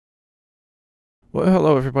Well,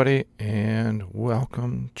 hello everybody, and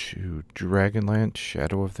welcome to Dragonlance: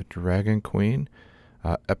 Shadow of the Dragon Queen,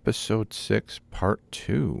 Episode 6, Part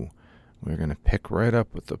 2. We're going to pick right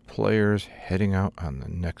up with the players heading out on the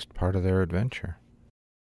next part of their adventure.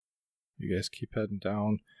 You guys keep heading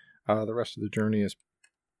down. The rest of the journey is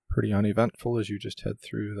pretty uneventful as you just head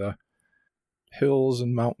through the hills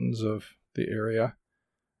and mountains of the area.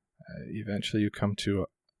 Eventually you come to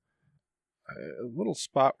a little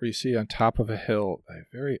spot where you see on top of a hill a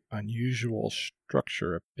very unusual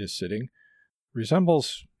structure is sitting.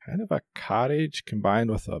 Resembles kind of a cottage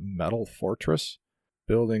combined with a metal fortress.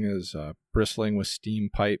 Building is bristling with steam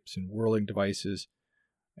pipes and whirling devices,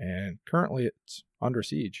 and currently it's under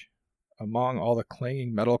siege. Among all the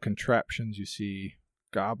clanging metal contraptions, you see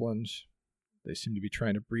goblins. They seem to be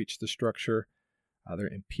trying to breach the structure. They're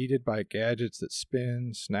impeded by gadgets that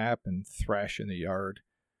spin, snap, and thrash in the yard.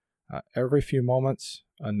 Every few moments,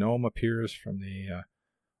 a gnome appears from the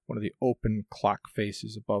one of the open clock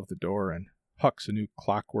faces above the door and hucks a new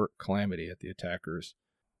clockwork calamity at the attackers,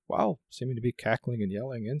 while seeming to be cackling and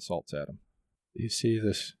yelling insults at them. You see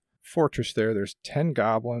this fortress there. There's 10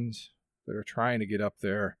 goblins that are trying to get up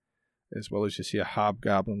there, as well as you see a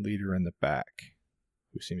hobgoblin leader in the back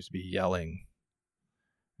who seems to be yelling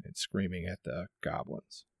and screaming at the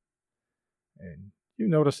goblins. And you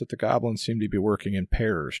notice that the goblins seem to be working in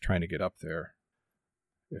pairs trying to get up there.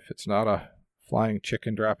 If it's not a flying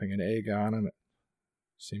chicken dropping an egg on him, it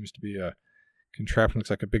seems to be a contraption. Looks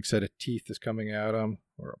like a big set of teeth is coming at him,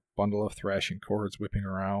 or a bundle of thrashing cords whipping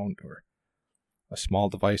around, or a small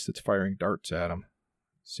device that's firing darts at him.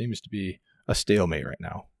 Seems to be a stalemate right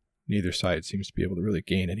now. Neither side seems to be able to really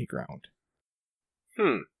gain any ground.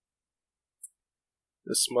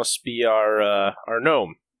 This must be our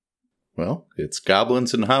gnome. Well, it's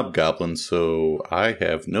goblins and hobgoblins, so I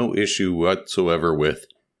have no issue whatsoever with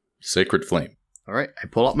Sacred Flame. All right, I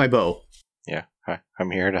pull out my bow. Yeah,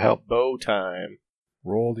 I'm here to help. Bow time.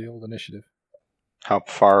 Roll the old initiative. How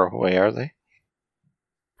far away are they?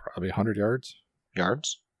 Probably 100 yards.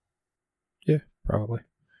 Yards? Yeah, probably.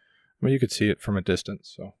 I mean, you could see it from a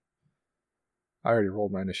distance, so I already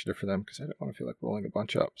rolled my initiative for them because I didn't want to feel like rolling a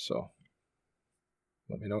bunch up, so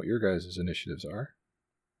let me know what your guys' initiatives are.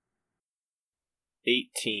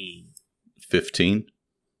 18. 15.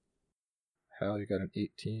 Hal, you got an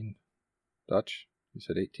 18. Dutch, you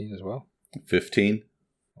said 18 as well? 15.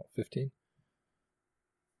 Oh, 15.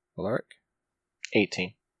 Alaric?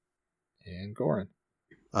 18. And Goran.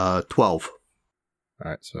 12.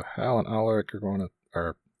 Alright, so Hal and Alaric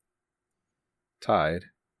are tied.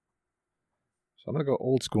 So I'm going to go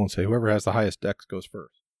old school and say whoever has the highest dex goes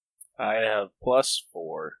first. I have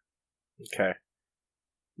 +4. Okay.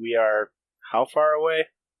 We are how far away?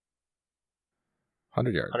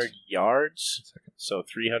 100 yards. 100 yards? So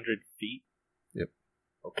 300 feet? Yep.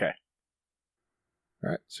 Okay.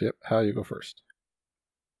 Alright, so yep, Hal, you go first.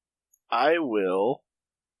 I will.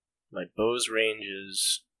 My bow's range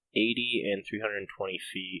is 80 and 320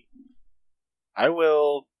 feet. I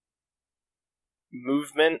will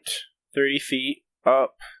movement 30 feet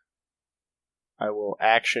up. I will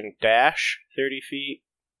action dash 30 feet.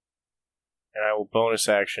 And I will bonus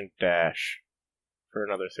action dash for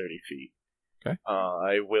another 30 feet. Okay.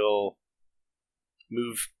 I will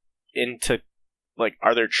move into,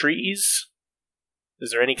 are there trees?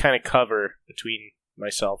 Is there any kind of cover between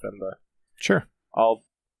myself and the... Sure. I'll,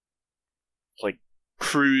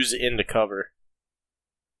 cruise into cover.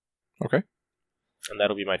 Okay. And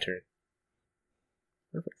that'll be my turn.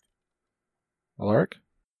 Perfect. Alaric?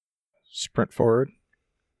 Sprint forward.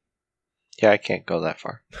 Yeah, I can't go that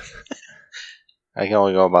far. I can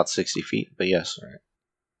only go about 60 feet, but yes. All right.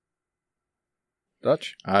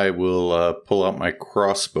 Dutch? I will pull out my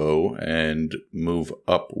crossbow and move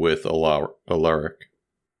up with Alaric.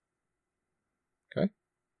 Okay.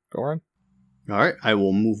 Goran? All right, I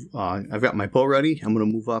will move. I've got my bow ready. I'm going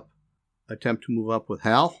to move up. Attempt to move up with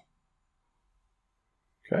Hal.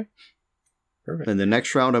 Okay. Perfect. And the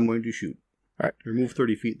next round, I'm going to shoot. All right. Remove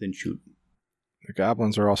 30 feet, then shoot. The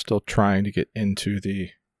goblins are all still trying to get into the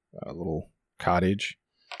little cottage.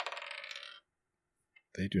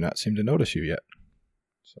 They do not seem to notice you yet.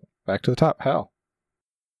 So back to the top. Hal.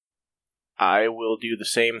 I will do the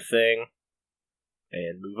same thing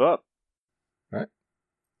and move up. All right.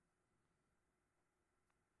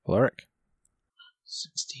 Alaric.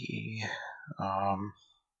 60.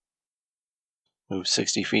 Move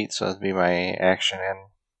 60 feet, so that'd be my action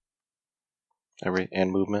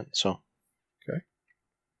and movement. So. Okay.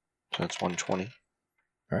 So that's 120.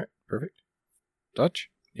 All right. Perfect. Dutch.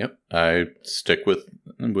 Yep, I stick with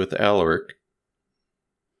Alaric.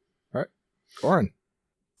 All right. Goran.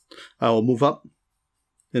 I will move up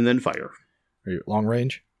and then fire. Are you at long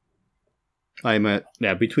range? I'm at,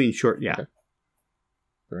 between short, Okay. Are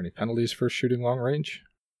there any penalties for shooting long range?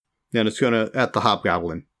 And it's going to, at the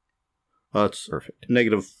hobgoblin. It's Perfect.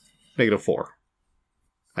 -4,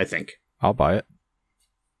 I think. I'll buy it.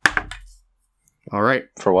 All right.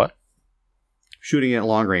 For what? Shooting at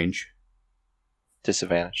long range.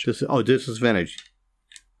 Disadvantage. Disadvantage.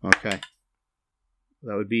 Okay.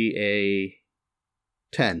 That would be a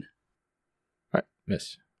 10. All right,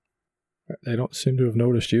 miss. They don't seem to have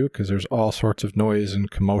noticed you because there's all sorts of noise and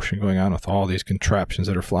commotion going on with all these contraptions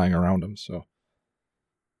that are flying around them. So,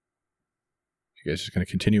 you guys just going to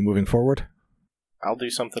continue moving forward? I'll do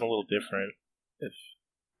something a little different. If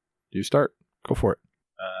You start. Go for it.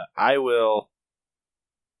 I will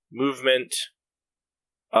movement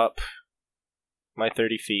up my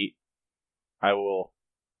 30 feet. I will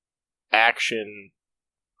action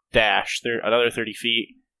dash another 30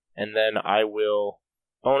 feet, and then I will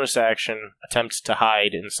bonus action attempt to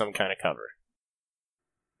hide in some kind of cover.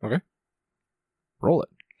 Okay. Roll it.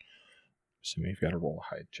 Assuming you've got to roll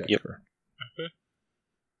a hide check. Yep.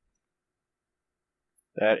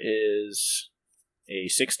 That is a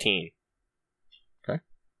 16.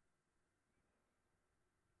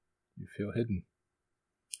 You feel hidden.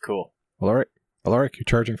 Cool. Alaric, you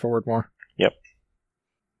charging forward more? Yep.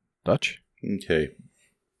 Dutch? Okay.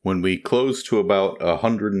 When we close to about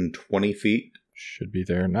 120 feet, Should be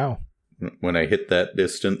there now. when I hit that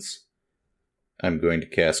distance, I'm going to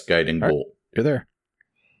cast Guiding All right. Bolt. You're there.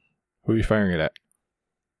 Who are you firing it at?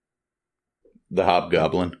 The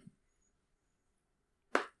Hobgoblin.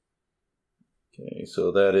 Okay,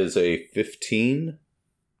 so that is a 15.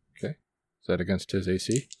 Is that against his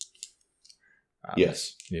AC?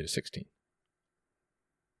 Yes. You need a 16.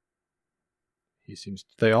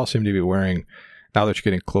 They all seem to be wearing, now that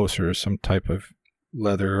you're getting closer, some type of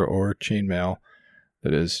leather or chainmail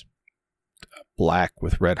that is black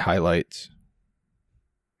with red highlights,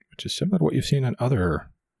 which is similar to what you've seen on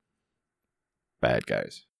other bad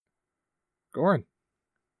guys. Goran.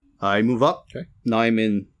 I move up. Okay. Now I'm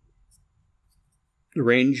in the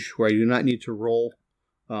range where I do not need to roll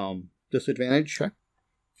disadvantage. Okay.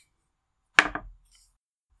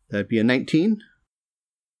 That'd be a 19.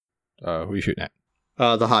 Who are you shooting at?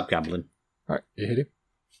 The hobgoblin. All right, you hit him.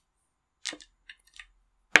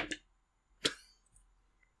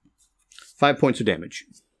 5 points of damage.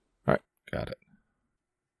 All right, got it.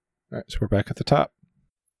 All right, so we're back at the top.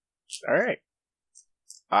 All right.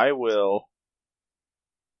 I will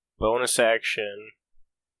bonus action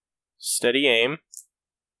steady aim.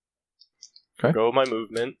 Okay. Go my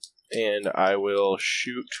movement, and I will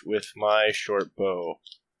shoot with my short bow.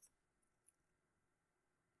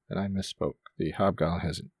 And I misspoke. The Hobgoblin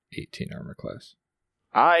has an 18 armor class.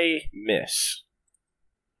 I miss.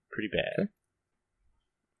 Pretty bad. Okay.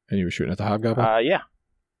 And you were shooting at the Hobgoblin? Yeah.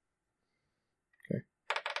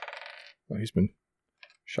 Well, he's been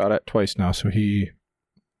shot at twice now, so he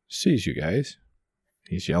sees you guys.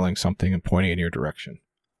 He's yelling something and pointing in your direction.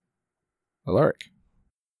 Alaric.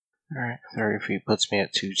 Alright, 30 feet puts me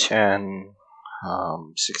at 210.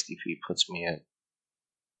 60 feet puts me at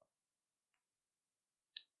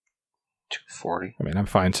 240. I mean, I'm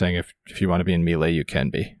fine saying if you want to be in melee, you can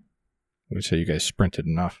be. I would say you guys sprinted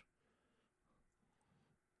enough.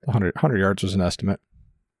 100 yards was an estimate.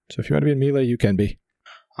 So if you want to be in melee, you can be.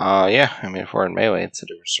 Yeah, I mean, if we're in melee, it's a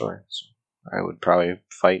different story. So I would probably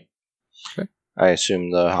fight. Okay. I assume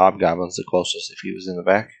the Hobgoblin's the closest if he was in the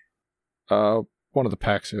back. One of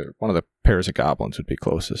the pairs of goblins would be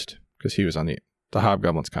closest, because he was on the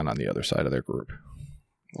Hobgoblin's kind of on the other side of their group.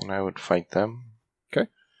 And I would fight them.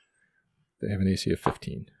 They have an AC of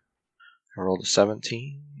 15. I rolled a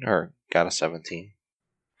 17, or got a 17.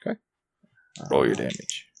 Okay. Roll your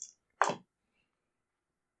damage.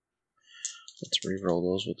 Let's re-roll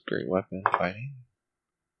those with Great Weapon Fighting.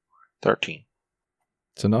 13.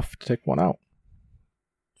 It's enough to take one out.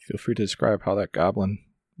 Feel free to describe how that goblin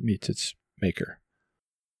meets its maker.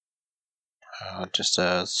 Just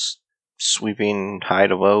a sweeping high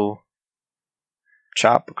to low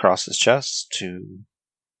chop across his chest to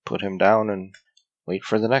put him down and wait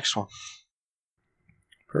for the next one.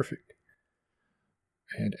 Perfect.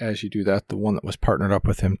 And as you do that, the one that was partnered up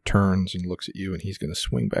with him turns and looks at you, and he's going to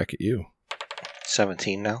swing back at you.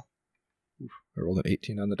 17 now. I rolled an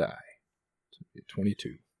 18 on the die. So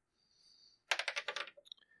 22.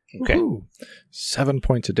 Okay. Woo-hoo. 7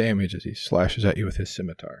 points of damage as he slashes at you with his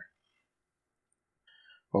scimitar.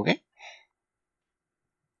 Okay.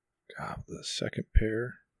 God, the second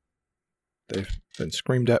pair. They've been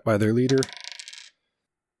screamed at by their leader.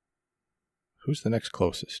 Who's the next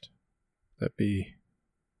closest? That'd be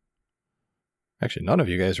Actually, none of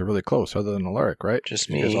you guys are really close other than Alaric, right? Just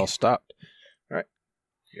You guys me. all stopped. All right.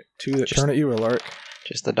 You got 2 that turn at you, Alaric.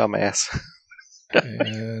 Just the dumbass.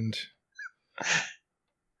 And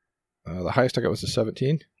the highest I got was a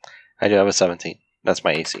 17. I do have a 17. That's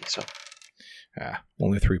my AC, so.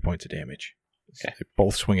 Only 3 points of damage. Okay. They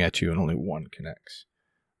both swing at you and only one connects.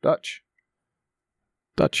 Dutch,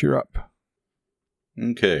 you're up.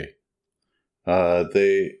 Okay.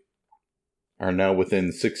 They are now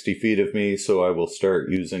within 60 feet of me, so I will start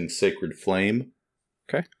using Sacred Flame.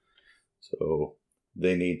 Okay. So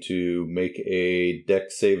they need to make a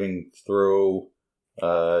dex saving throw,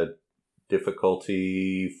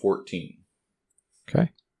 difficulty 14.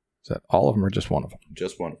 Okay. Is that all of them or just one of them?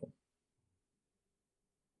 Just one of them.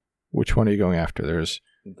 Which one are you going after? There's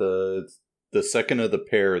The second of the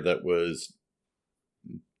pair that was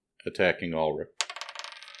attacking Ulrich.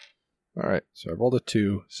 all right. So I rolled a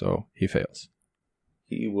 2, so he fails.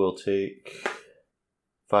 He will take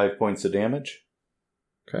 5 points of damage.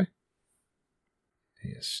 Okay. He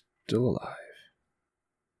is still alive.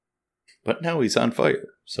 But now he's on fire,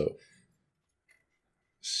 so...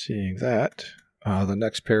 Seeing that, the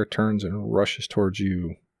next pair turns and rushes towards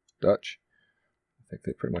you, Dutch. I think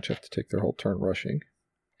they pretty much have to take their whole turn rushing.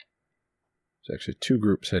 There's actually 2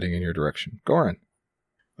 groups heading in your direction. Goran.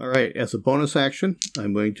 All right, as a bonus action,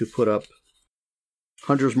 I'm going to put up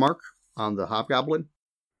Hunter's Mark on the Hobgoblin.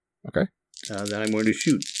 Okay. Then I'm going to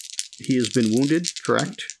shoot. He has been wounded,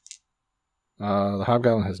 correct? The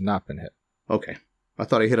Hobgoblin has not been hit. Okay. I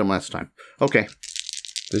thought I hit him last time. Okay.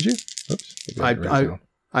 Did you? Oops.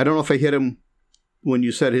 I don't know if I hit him when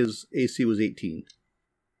you said his AC was 18.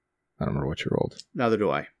 I don't remember what you rolled. Neither do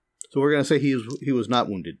I. So we're going to say he was not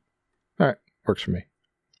wounded. All right. Works for me.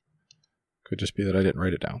 Could just be that I didn't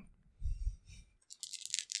write it down.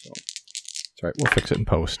 So, it's all right. We'll fix it in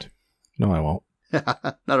post. No, I won't.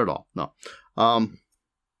 Not at all. No.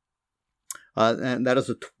 And that is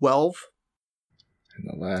a 12. And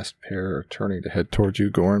the last pair are turning to head towards you,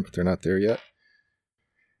 Goran, but they're not there yet.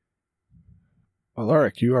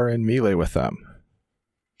 Alaric, you are in melee with them.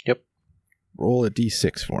 Yep. Roll a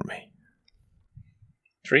d6 for me.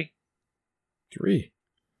 3. 3.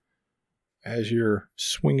 As you're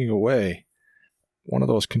swinging away, one of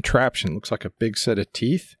those contraptions looks like a big set of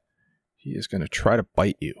teeth. He is going to try to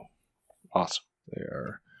bite you. Awesome. They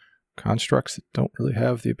are constructs that don't really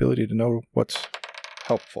have the ability to know what's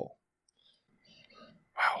helpful.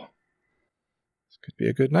 Wow. This could be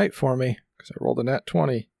a good night for me, because I rolled a nat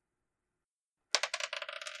 20.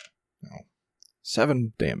 No.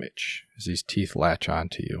 7 damage as these teeth latch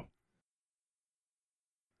onto you.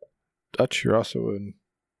 Dutch, you're also in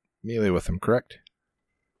melee with them, correct?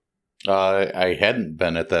 I hadn't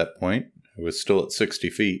been at that point. I was still at 60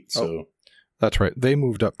 feet, so... Oh, that's right. They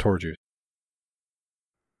moved up towards you.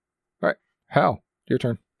 All right. Hal, your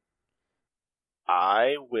turn.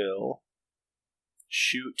 I will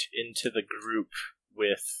shoot into the group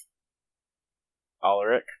with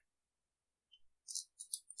Ulrich.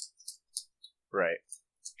 Right.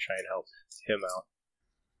 Try and help him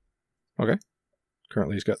out. Okay.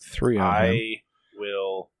 Currently he's got 3 on him. I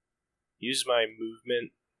will use my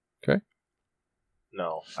movement. Okay.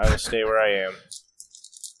 No, I will stay where I am.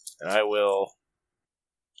 And I will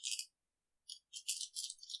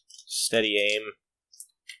steady aim.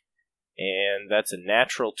 And that's a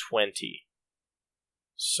natural 20.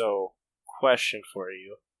 So, question for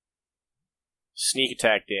you. Sneak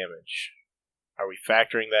attack damage. Are we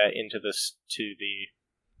factoring that into this to the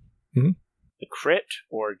crit,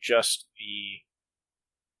 or just the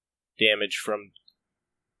damage from...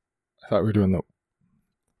 I thought we were doing the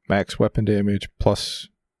max weapon damage plus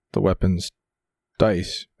the weapon's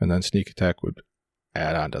dice, and then sneak attack would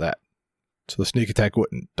add on to that. So the sneak attack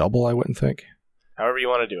wouldn't double, I wouldn't think. However you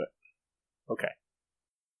want to do it. Okay.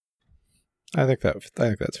 I think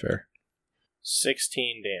that's fair.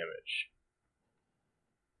 16 damage.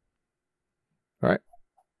 All right.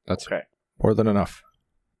 That's okay. More than enough.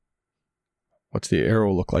 What's the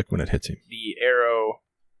arrow look like when it hits him? The arrow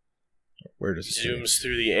Where does it zooms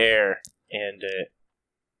through the air, and it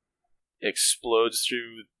explodes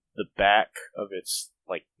through the back of its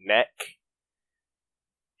neck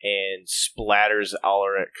and splatters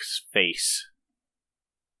Ulrich's face.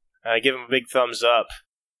 I give him a big thumbs up.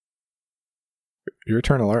 Your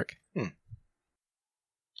turn, Ulrich.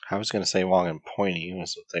 I was going to say long and pointy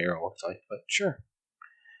was what the arrow looked like, but sure.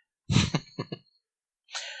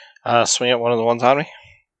 Swing at one of the ones on me.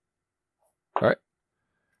 All right.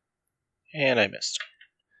 And I missed.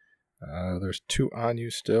 There's 2 on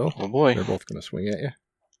you still. Oh boy. They're both going to swing at you.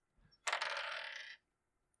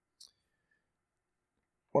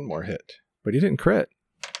 1 more hit. But he didn't crit.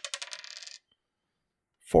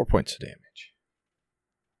 4 points of damage.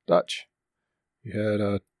 Dutch, you had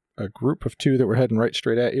a group of 2 that were heading right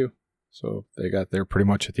straight at you, so they got there pretty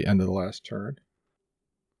much at the end of the last turn.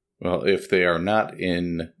 Well, if they are not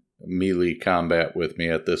in melee combat with me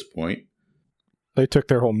at this point, they took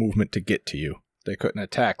their whole movement to get to you. They couldn't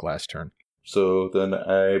attack last turn. So then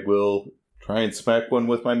I will try and smack one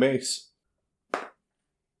with my mace.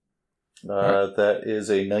 Right. That is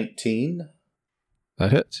a 19.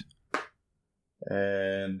 That hits.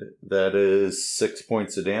 And that is 6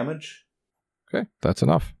 points of damage. Okay, that's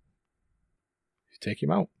enough. You take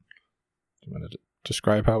him out. I'm going to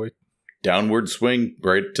describe how he... Downward swing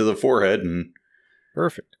right to the forehead and...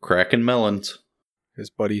 Perfect. Cracking melons. His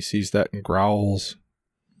buddy sees that and growls.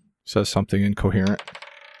 Says something incoherent.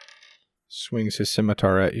 Swings his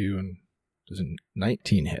scimitar at you and does a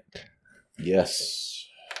 19 hit. Yes.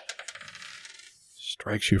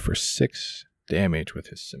 Strikes you for 6 damage with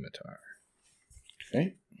his scimitar.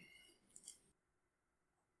 Okay.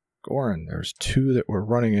 Goran, there's 2 that were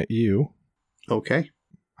running at you. Okay.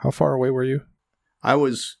 How far away were you? I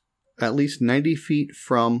was at least 90 feet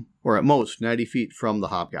from, or at most 90 feet from the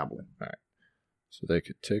hobgoblin. All right. So they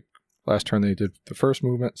could take... Last turn they did the first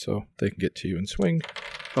movement, so they can get to you and swing.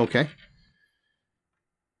 Okay.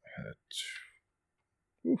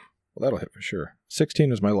 Well, that'll hit for sure.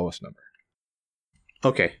 16 is my lowest number.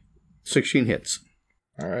 Okay. 16 hits.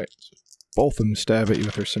 All right. So both of them stab at you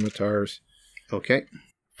with their scimitars. Okay.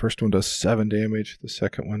 First one does 7 damage. The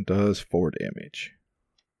second one does 4 damage.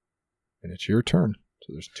 And it's your turn.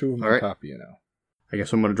 So there's 2 of them on top of you now. I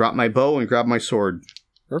guess I'm going to drop my bow and grab my sword.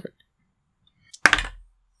 Perfect.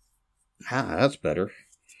 Ah, that's better.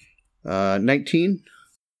 19.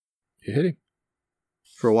 You hit him.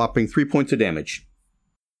 For a whopping 3 points of damage.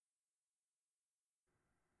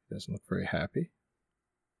 He doesn't look very happy.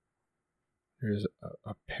 There's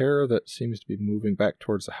a pair that seems to be moving back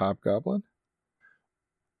towards the hobgoblin.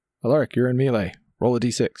 Alaric, you're in melee. Roll a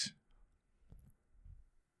d6.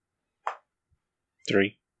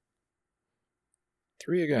 3.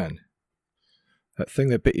 3 again. That thing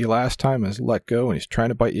that bit you last time has let go, and he's trying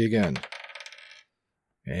to bite you again.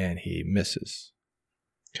 And he misses.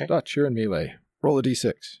 Okay. Dutch, you're in melee. Roll a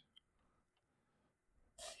d6.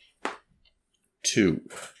 2.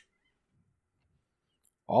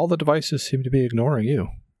 All the devices seem to be ignoring you.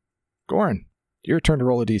 Goran, your turn to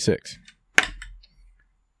roll a d6.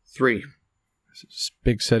 3. This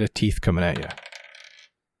big set of teeth coming at you.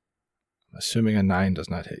 I'm assuming a 9 does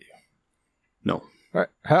not hit you. No. All right,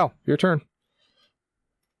 Hal, your turn.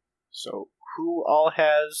 So, who all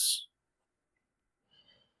has...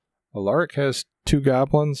 Alaric has 2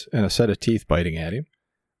 goblins and a set of teeth biting at him.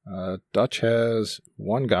 Dutch has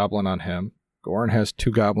 1 goblin on him. Goran has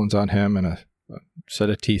 2 goblins on him and a set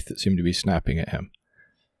of teeth that seem to be snapping at him.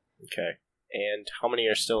 Okay. And how many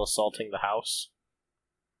are still assaulting the house?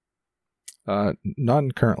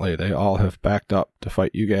 None currently. They all have backed up to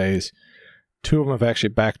fight you guys. 2 of them have actually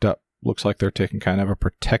backed up. Looks like they're taking kind of a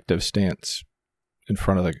protective stance in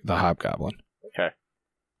front of the hobgoblin. Okay.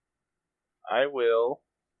 I will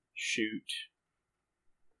shoot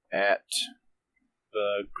at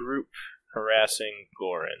the group harassing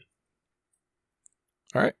Goran.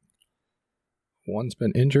 All right. One's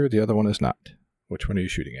been injured, the other one is not. Which one are you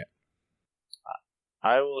shooting at?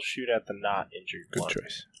 I will shoot at the not injured Good one.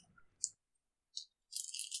 choice.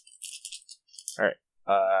 Alright.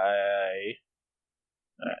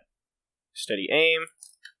 Steady aim.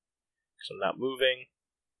 Because I'm not moving.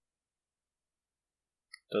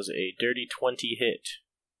 Does a dirty 20 hit?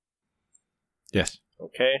 Yes.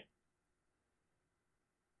 Okay.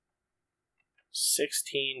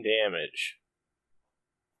 16 damage.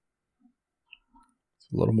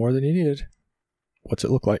 A little more than you needed. What's it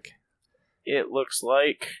look like? It looks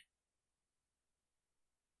like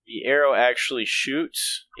the arrow actually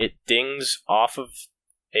shoots. It dings off of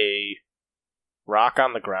a rock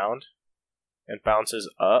on the ground and bounces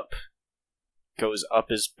up, goes up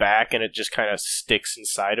his back, and it just kind of sticks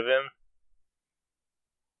inside of him.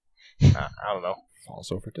 I don't know.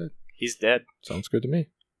 Falls over dead. He's dead. Sounds good to me.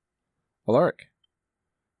 Alaric,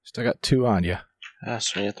 still got 2 on you.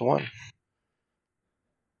 Swing at the 1.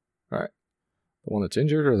 All right. The one that's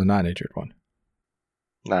injured or the non-injured one?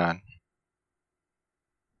 9.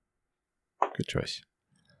 Good choice.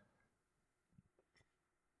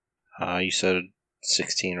 You said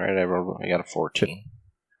 16, right? I got a 14.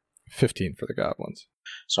 15 for the goblins.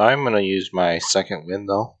 So I'm going to use my second wind,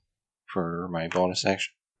 though, for my bonus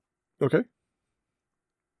action. Okay.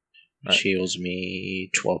 Which heals me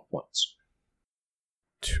 12 points.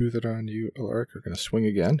 2 that are on you, Alaric, are going to swing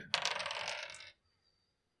again.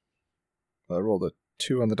 I rolled a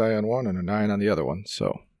 2 on the die on one and a 9 on the other one,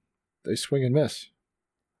 so they swing and miss.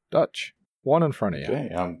 Dutch, 1 in front of you.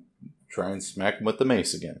 Okay, I'm trying to smack him with the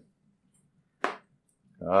mace again.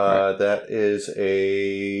 That is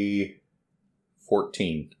a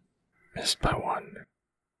 14. Missed by 1.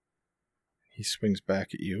 He swings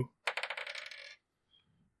back at you.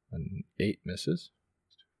 An 8 misses.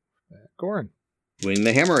 Goran. Swing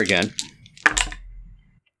the hammer again.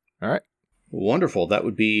 All right. Wonderful. That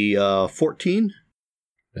would be 14.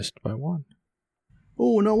 Missed by 1.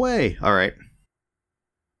 Oh, no way. All right.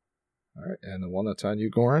 All right, and the one that's on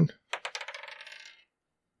you, Goran.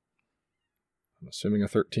 I'm assuming a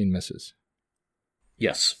 13 misses.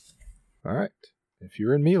 Yes. All right. If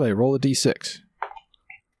you're in melee, roll a d6.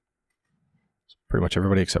 Pretty much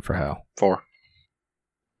everybody except for Hal. 4.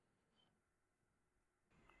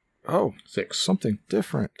 Oh, 6. something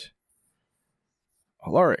different.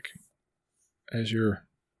 Alaric, as you're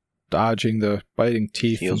dodging the biting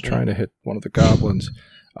teeth Heals and trying to hit one of the goblins,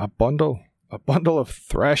 a bundle of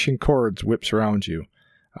thrashing cords whips around you.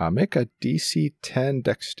 Make a DC 10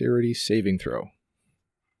 dexterity saving throw.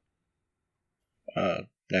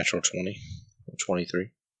 Natural 20.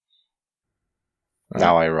 23. All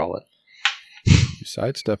Now right. I roll it. You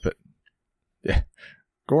sidestep it. Yeah.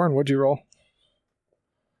 Goran, what'd you roll?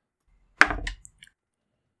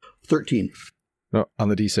 13. No, on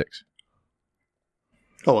the d6.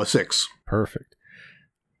 Oh, a 6. Perfect.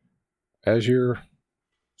 As you're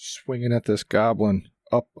swinging at this goblin,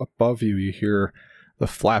 up above you, you hear the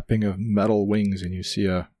flapping of metal wings, and you see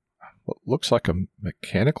what looks like a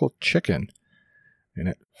mechanical chicken. And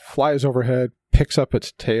it flies overhead, picks up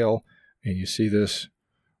its tail, and you see this,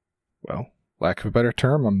 well, lack of a better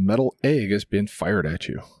term, a metal egg is being fired at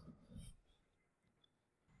you.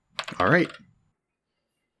 All right.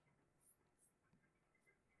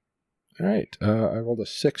 All right, I rolled a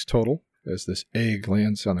 6 total as this egg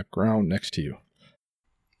lands on the ground next to you.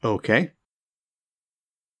 Okay.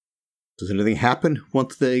 Does anything happen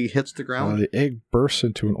once the egg hits the ground? The egg bursts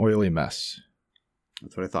into an oily mess.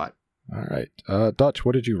 That's what I thought. All right, Dutch,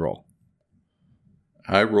 what did you roll?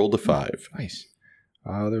 I rolled a 5. Nice.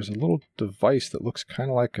 There's a little device that looks kind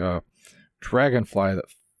of like a dragonfly that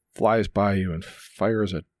flies by you and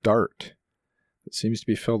fires a dart that seems to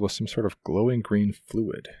be filled with some sort of glowing green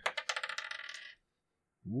fluid.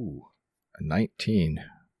 Ooh, a 19.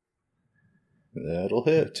 That'll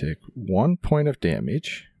You hit. take 1 point of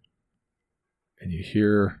damage, and you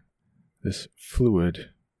hear this fluid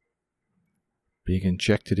being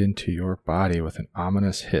injected into your body with an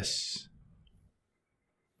ominous hiss.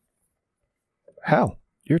 Hal,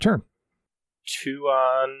 your turn. 2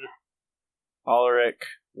 on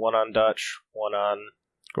Ulrich, 1 on Dutch, 1 on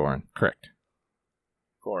Goran, correct.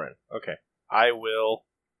 Goran. Okay. I will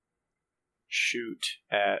shoot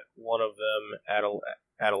at one of them at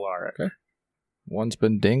Alaric. Okay. One's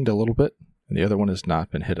been dinged a little bit, and the other one has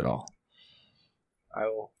not been hit at all. I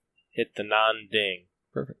will hit the non-ding.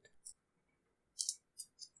 Perfect.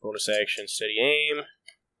 Bonus action, steady aim.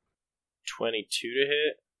 22 to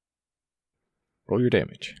hit. Roll your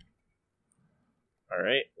damage.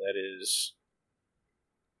 Alright, that is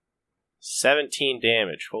 17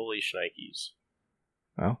 damage. Holy shnikes.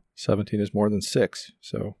 Well, 17 is more than 6,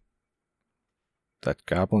 so that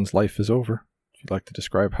goblin's life is over. If you'd like to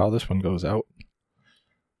describe how this one goes out.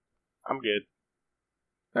 I'm good.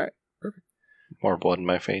 Alright, perfect. More blood in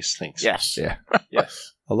my face, thanks. Yes. Yeah.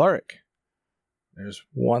 Yes. Alaric, there's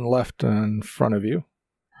one left in front of you.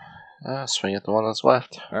 Swing at the one that's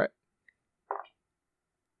left. Alright.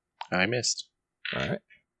 I missed. Alright.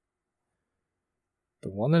 The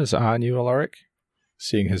one that is on you, Alaric,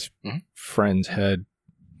 seeing his friend's head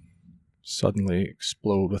suddenly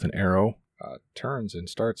explode with an arrow, turns and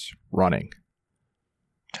starts running.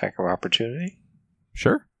 Attack of opportunity.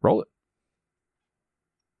 Sure, roll it.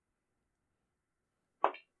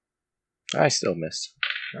 I still missed.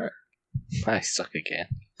 Alright. I suck again.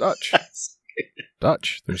 Dutch.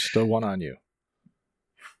 Dutch, there's still one on you.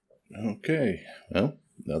 Okay. Well,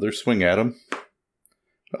 another swing at him.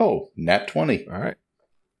 Oh, nat 20. Alright.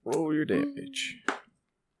 Roll your damage.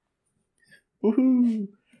 Woohoo!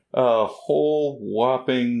 A whole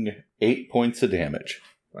whopping 8 points of damage.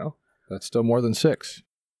 Well, that's still more than 6.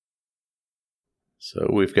 So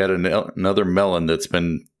we've got another melon that's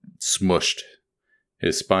been smushed.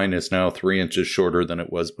 His spine is now 3 inches shorter than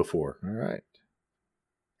it was before. Alright.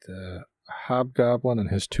 The hobgoblin and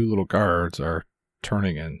his 2 little guards are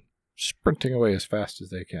turning and sprinting away as fast as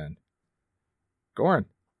they can. Goran,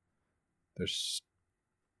 there's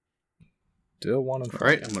still one in front. All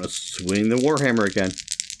right, I'm going to swing the Warhammer again.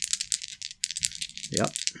 Yep.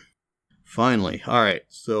 Finally. All right,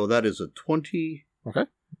 so that is a 20 Okay,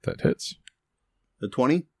 that hits. The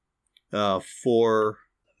 20 for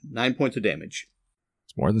 9 points of damage.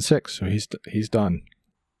 It's more than 6, so he's done.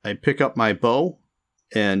 I pick up my bow,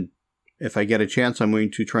 and if I get a chance, I'm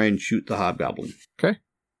going to try and shoot the hobgoblin. Okay.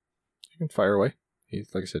 You can fire away. He's,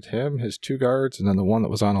 like I said, him, his 2 guards, and then the one that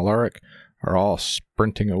was on Alaric are all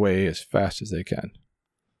sprinting away as fast as they can.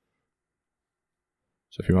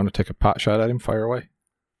 So if you want to take a pot shot at him, fire away.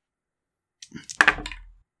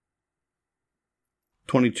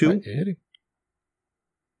 22 Right, you hit him.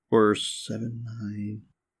 for 7, 9,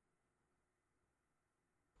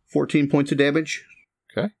 14 points of damage.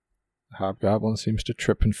 Okay. The hobgoblin seems to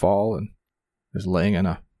trip and fall and is laying in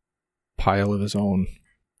a pile of his own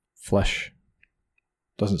flesh.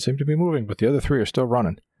 Doesn't seem to be moving, but the other 3 are still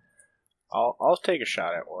running. I'll take a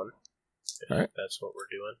shot at one. All right. That's what we're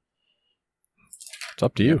doing. It's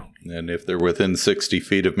up to you. And if they're within 60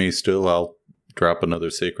 feet of me still, I'll drop another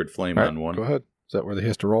Sacred Flame All right, on one. go ahead. Is that where he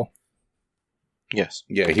has to roll? Yes.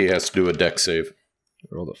 Yeah, he has to do a dex save.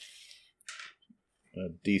 Roll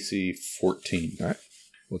the... DC 14. All right.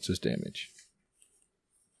 What's his damage?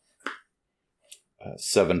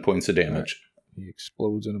 7 points of damage. He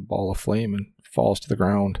explodes in a ball of flame and falls to the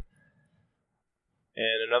ground.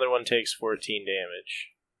 And another one takes 14 damage.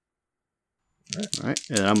 All right,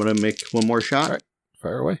 and I'm going to make one more shot. All right.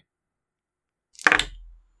 Fire away.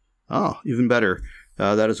 Oh, even better.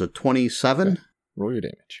 That is a 27 Okay. Roll your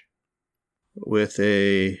damage. with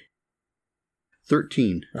a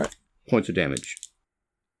 13 All right. points of damage.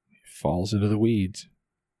 He falls into the weeds,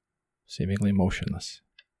 seemingly motionless.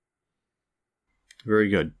 Very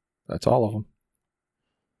good. That's all of them.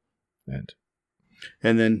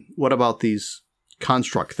 And then what about these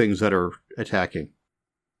construct things that are attacking?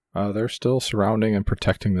 They're still surrounding and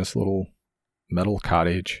protecting this little metal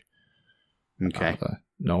cottage. Okay. The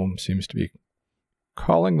gnome seems to be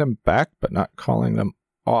calling them back, but not calling them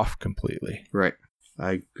off completely. Right.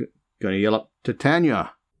 I'm going to yell up to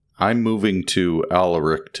Tanya. I'm moving to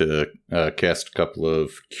Alaric to cast a couple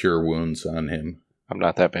of Cure Wounds on him. I'm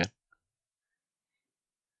not that bad.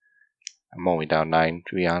 I'm only down 9,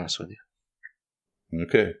 to be honest with you.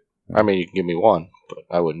 Okay. I mean, you can give me 1, but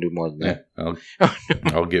I wouldn't do more than Yeah,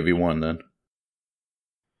 that. I'll give you 1 then.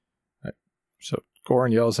 So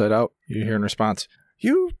Goran yells that out. You hear in response,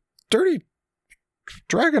 "You dirty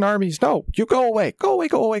dragon armies, no, you go away, go away,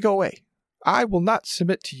 go away, go away. I will not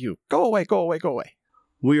submit to you. Go away, go away, go away."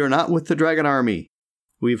 We are not with the dragon army.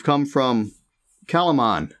 We've come from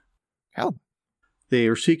Kalamon. Hell, They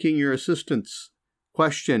are seeking your assistance.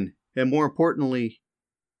 Question, and more importantly,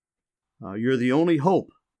 you're the only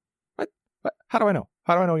hope. but how do I know?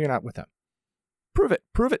 How do I know you're not with them? Prove it,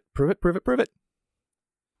 prove it, prove it, prove it, prove it.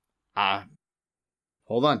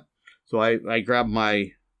 Hold on. So I grab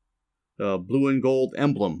my blue and gold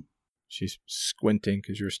emblem. She's squinting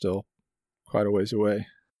because you're still quite a ways away.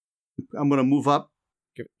 I'm going to move up.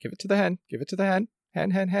 Give it to the hen. Give it to the hen.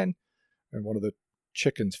 Hen, hen, hen. And one of the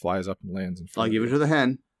chickens flies up and lands in front I'll of give you. it to the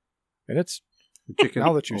hen. And it's, The chicken.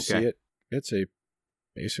 now that you Okay. see it, it's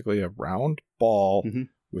basically a round ball Mhm.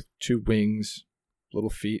 with 2 wings, little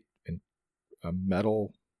feet, and a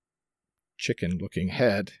metal chicken-looking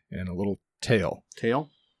head and a little tail. Tail?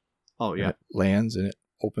 Oh, And yeah. it lands and it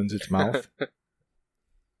opens its mouth.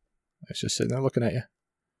 It's just sitting there looking at you.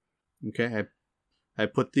 Okay. I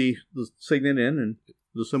put the signet in and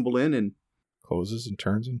the symbol in, and Closes and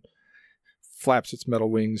turns and flaps its metal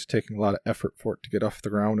wings, taking a lot of effort for it to get off the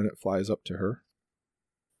ground, and it flies up to her.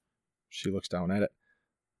 She looks down at it.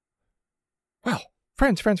 Well,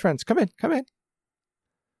 friends, come in. And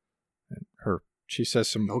she says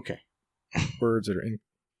some okay. words that are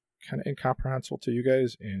kind of incomprehensible to you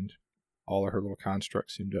guys, and all of her little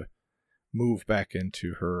constructs seem to move back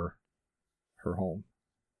into her home.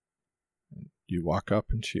 And you walk up,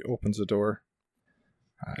 and she opens the door.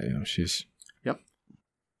 She's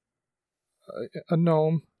a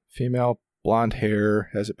gnome, female, blonde hair,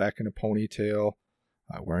 has it back in a ponytail,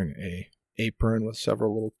 wearing a apron with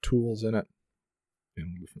several little tools in it,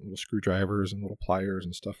 and little screwdrivers and little pliers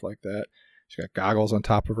and stuff like that. She's got goggles on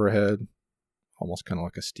top of her head, almost kind of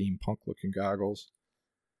like a steampunk looking goggles.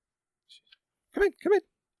 Come in. All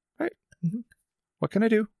right. Mm-hmm. What can I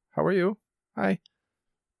do? How are you? Hi.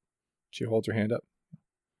 She holds her hand up.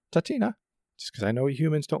 Tatina. Just because I know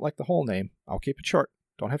humans don't like the whole name, I'll keep it short.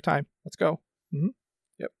 Don't have time. Let's go. Mm-hmm.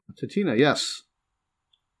 Yep. Tatina, yes.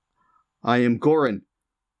 I am Goran.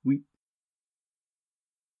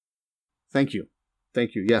 Thank you.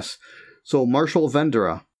 Yes. So Marshal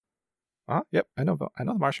Vendera Yep. I know the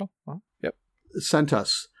marshal. Yep. sent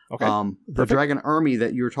us. Okay. The Perfect. dragon army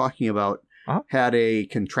that you're talking about Uh-huh. had a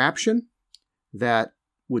contraption that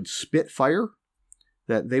would spit fire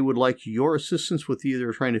that they would like your assistance with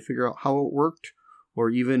either trying to figure out how it worked or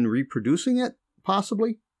even reproducing it,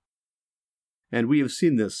 possibly. And we have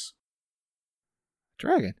seen this.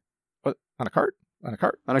 Dragon? What? On a cart? On a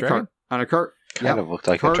cart? On a Dragon? cart. On a cart. Kind of looked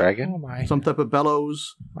like Cart. a dragon. Oh my. Some type of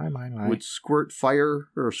bellows My. would squirt fire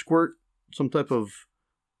or squirt some type of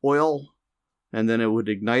oil, and then it would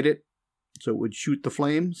ignite it, so it would shoot the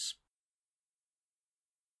flames.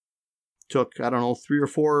 Took, 3 or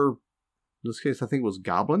 4, in this case I think it was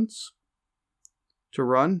goblins, to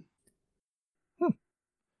run.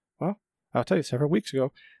 Well, I'll tell you, several weeks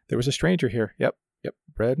ago, there was a stranger here. Yep.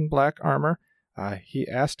 Red and black armor. He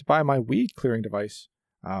asked to buy my weed clearing device.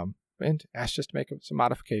 And asked just to make some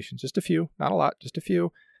modifications. Just a few. Not a lot, just a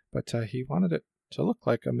few. But he wanted it to look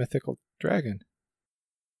like a mythical dragon.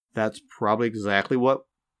 That's probably exactly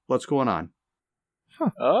what's going on. Huh.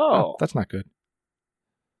 Oh. That's not good.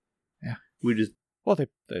 Yeah. We just... Well,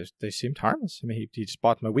 they seemed harmless. I mean, he just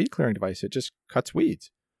bought my weed clearing device. It just cuts weeds.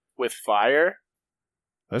 With fire?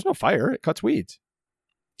 There's no fire. It cuts weeds.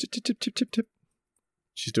 Tip, tip, tip, tip, tip, tip.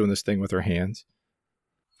 She's doing this thing with her hands.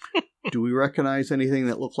 Do we recognize anything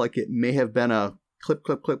that looked like it may have been a clip?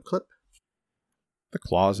 The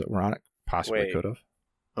claws that were on it possibly Wait. could have.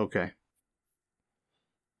 Okay.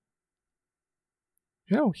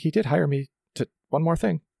 You know, he did hire me to... One more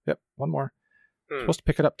thing. Yep, one more. Supposed to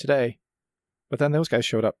pick it up today. But then those guys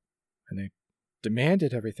showed up. And they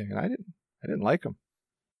demanded everything. And I didn't like them.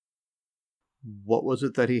 What was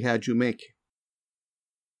it that he had you make?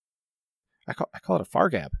 I call it a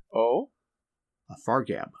fargab. Oh? A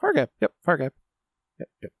fargab. Fargab. Yep, fargab.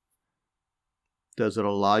 Yep. Does it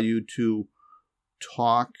allow you to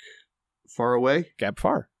talk far away? Gab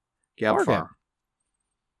far. Gab Fargab. far.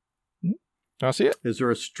 I'll see it. Is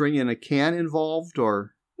there a string in a can involved,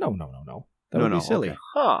 or? No. That would be silly. Okay.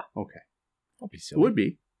 Huh. Okay. Don't be It silly. would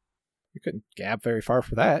be. You couldn't gab very far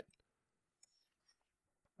for that.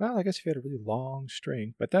 Well, I guess if you had a really long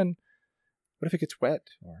string. But then, what if it gets wet?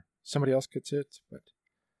 Or somebody else gets it? But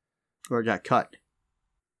Or it got cut.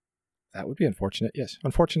 that would be unfortunate. Yes,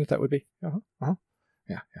 unfortunate that would be. Yeah.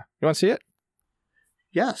 You want to see it?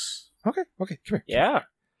 Yes. Okay, come here. Yeah.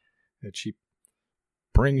 And she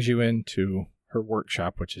brings you into her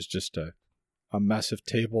workshop, which is just a mess of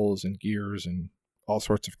tables and gears and all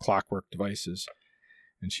sorts of clockwork devices.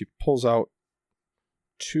 And she pulls out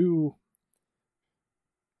 2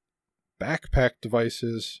 backpack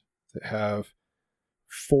devices that have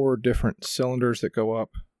 4 different cylinders that go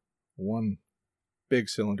up, 1 big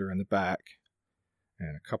cylinder in the back,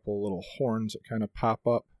 and a couple of little horns that kind of pop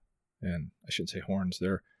up. And I shouldn't say horns,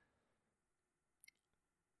 they're...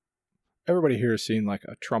 Everybody here has seen like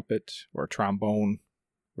a trumpet or a trombone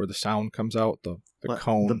where the sound comes out, the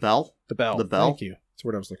cone. The bell? The bell. The bell? Thank you. That's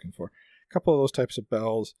what I was looking for. A couple of those types of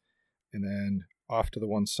bells. And then off to the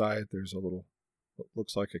one side, there's a little, what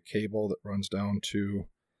looks like a cable that runs down to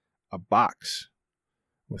a box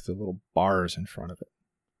with the little bars in front of it.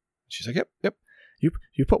 She's like, yep.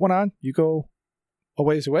 You put one on, you go a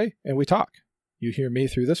ways away, and we talk. You hear me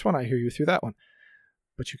through this one, I hear you through that one.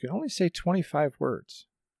 But you can only say 25 words.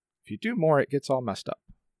 If you do more, it gets all messed up.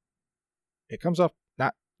 It comes up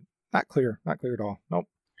not clear at all. Nope.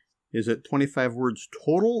 Is it 25 words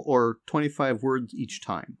total or 25 words each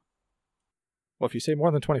time? Well, if you say more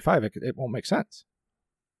than 25, it won't make sense.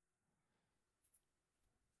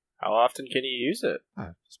 How often can you use it?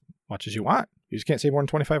 As much as you want. You just can't say more than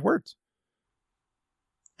 25 words.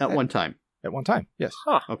 At one time. At one time, yes.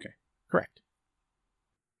 Huh. Okay. Correct.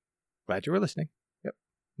 Glad you were listening. Yep.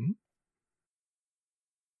 Mm-hmm.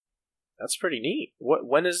 That's pretty neat.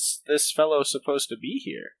 When is this fellow supposed to be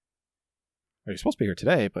here? He was supposed to be here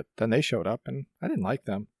today, but then they showed up, and I didn't like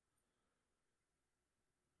them.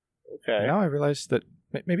 Okay. And now I realized that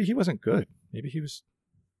maybe he wasn't good. Maybe he was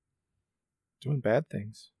doing bad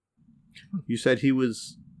things. You said he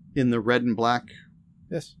was in the red and black,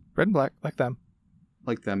 Yes, red and black, like them.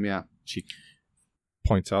 like them, yeah. She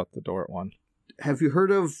points out the door at one. Have you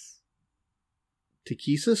heard of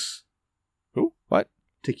Takesis? Who? What?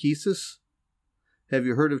 Takesis? Have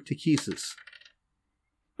you heard of Takesis?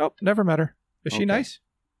 Nope, never met her. Is she Okay. nice?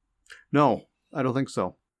 No, I don't think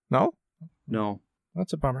so. No? No.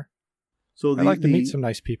 That's a bummer. So I'd like to meet some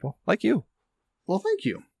nice people, like you. Well, thank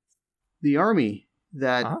you. The army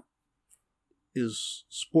that is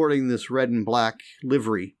sporting this red and black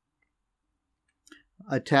livery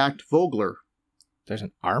attacked Vogler. There's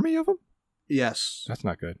an army of them? Yes. That's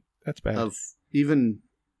not good. That's bad. Of even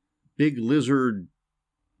big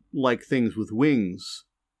lizard-like things with wings.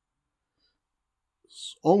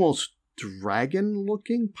 Almost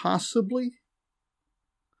dragon-looking, possibly.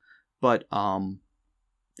 But,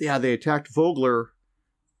 yeah, they attacked Vogler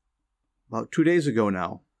about 2 days ago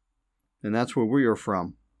now, and that's where we are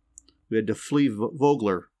from. We had to flee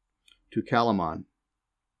Vogler to Kalamon.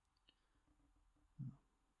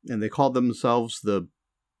 And they called themselves the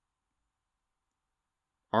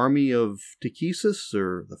Army of Takesis,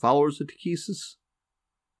 or the Followers of Takesis.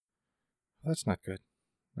 That's not good.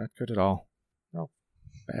 Not good at all. No,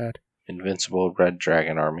 bad. Invincible Red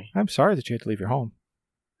Dragon Army. I'm sorry that you had to leave your home.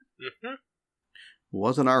 Mm-hmm. It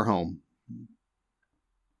wasn't our home.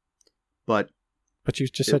 But you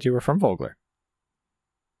just said you were from Vogler.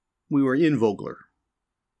 we were in Vogler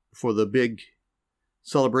for the big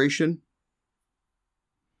celebration.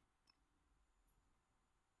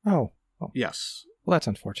 Oh. Yes. Well, that's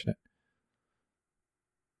unfortunate.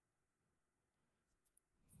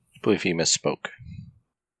 I believe he misspoke.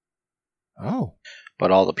 Oh.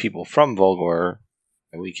 But all the people from Volgor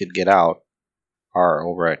that we could get out are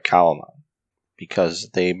over at Kalamon, because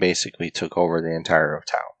they basically took over the entire of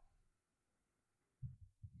town.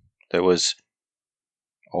 There was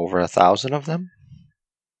over 1,000 of them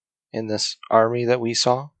in this army that we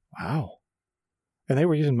saw. Wow. And they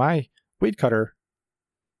were using my weed cutter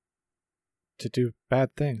to do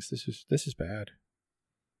bad things. This is bad.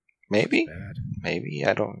 Maybe. This is bad. Maybe.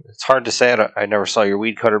 I don't. It's hard to say. I never saw your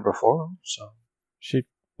weed cutter before, so. She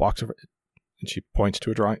walks over and she points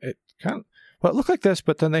to a drawing. It looked like this,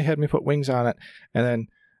 but then they had me put wings on it, and then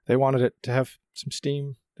they wanted it to have some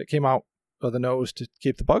steam that came out of the nose to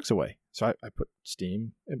keep the bugs away. So I put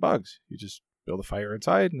steam and bugs. You just build a fire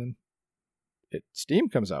inside, and then steam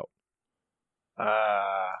comes out.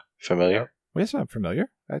 Familiar? Well, yes, I'm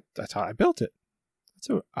familiar. That's how I built it. That's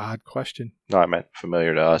an odd question. No, I meant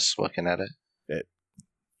familiar to us looking at it.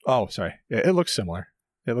 Oh, sorry. It looks similar.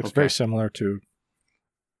 It looks very similar to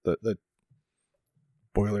the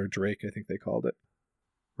boiler drake, I think they called it.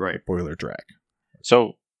 Right. Boiler drag.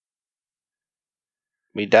 So,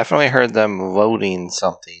 we definitely heard them loading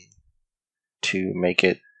something to make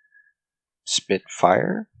it spit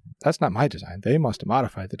fire. That's not my design. They must have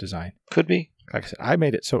modified the design. Could be. Like I said, I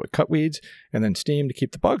made it so it cut weeds and then steam to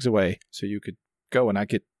keep the bugs away so you could go and not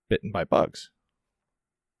get bitten by bugs.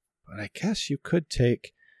 But I guess you could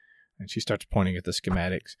take, and she starts pointing at the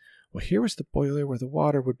schematics. Well, here was the boiler where the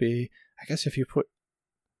water would be. I guess if you put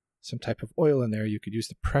some type of oil in there, you could use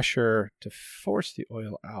the pressure to force the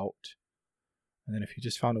oil out. And then if you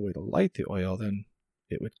just found a way to light the oil, then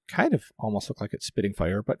it would kind of almost look like it's spitting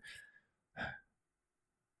fire, but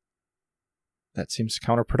that seems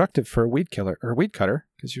counterproductive for a weed killer or a weed cutter,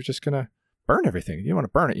 because you're just going to burn everything. You don't want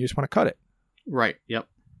to burn it, you just want to cut it. Right. Yep.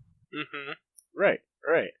 Mm-hmm. Right.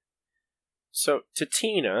 So,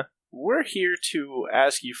 Tatina, we're here to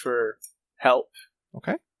ask you for help.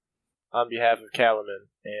 Okay. On behalf of Kalamon,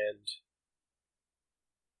 and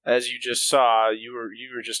as you just saw, you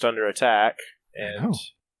were just under attack, and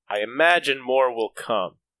I imagine more will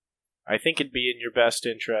come. I think it'd be in your best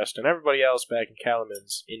interest, and everybody else back in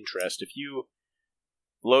Kalamon's interest, if you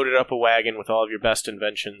loaded up a wagon with all of your best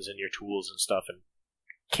inventions and your tools and stuff and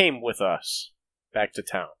came with us back to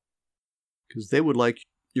town. Because they would like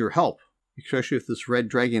your help, especially if this Red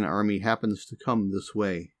Dragon army happens to come this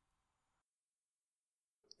way.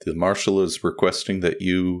 The Marshal is requesting that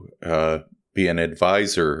you be an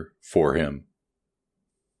advisor for him.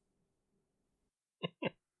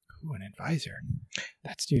 Ooh, an advisor.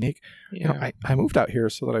 That's unique. Yeah. You know, I moved out here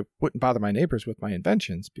so that I wouldn't bother my neighbors with my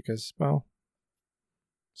inventions because, well,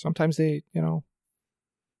 sometimes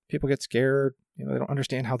people get scared. They don't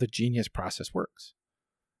understand how the genius process works.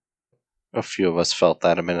 A few of us felt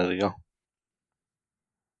that a minute ago.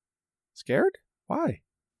 Scared? Why?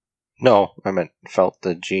 No, I meant felt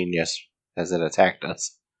the genius as it attacked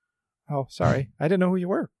us. Oh, sorry. I didn't know who you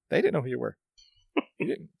were. They didn't know who you were. You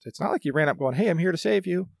didn't. It's not like you ran up going, hey, I'm here to save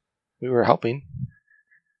you. We were helping.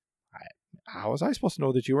 How was I supposed to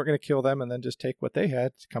know that you weren't going to kill them and then just take what they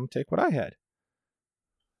had to come take what I had?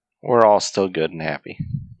 We're all still good and happy.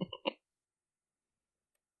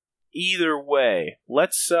 Either way,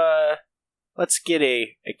 let's get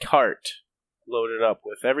a cart loaded up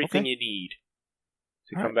with everything you need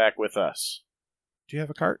to come back with us. Do you have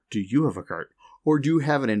a cart? Do you have a cart? Or do you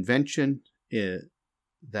have an invention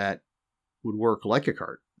that would work like a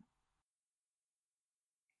cart?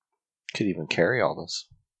 Could even carry all this.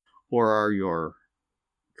 Or are your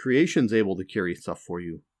creations able to carry stuff for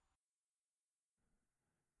you?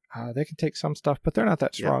 They can take some stuff, but they're not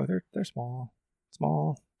that strong. Yeah. They're small.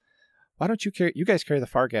 Why don't you guys carry the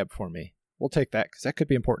Fargab for me? We'll take that, because that could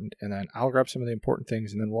be important, and then I'll grab some of the important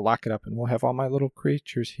things, and then we'll lock it up, and we'll have all my little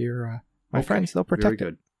creatures here. My friends, they'll protect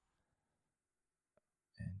it.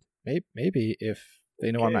 And maybe if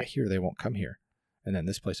they know I'm not here, they won't come here. And then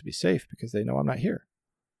this place will be safe, because they know I'm not here.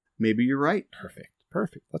 Maybe you're right.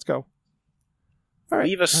 Perfect. Let's go. All right.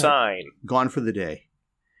 Leave a sign. Gone for the day.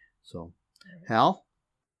 So, Hal?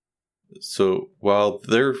 So while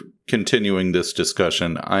they're continuing this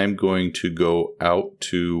discussion, I'm going to go out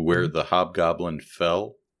to where the hobgoblin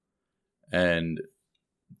fell and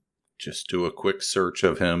just do a quick search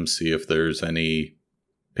of him, see if there's any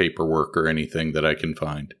paperwork or anything that I can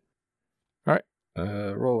find. All right.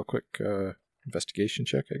 Roll a quick investigation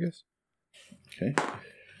check, I guess. Okay.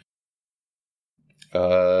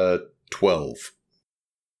 12.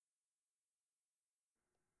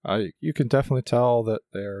 You can definitely tell that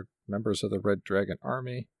they're members of the Red Dragon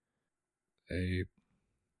Army. A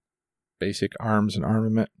basic arms and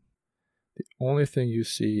armament. The only thing you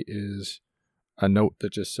see is a note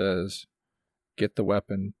that just says, "Get the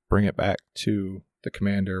weapon, bring it back to the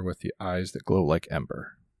commander with the eyes that glow like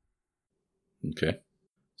ember." Okay.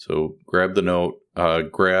 So grab the note,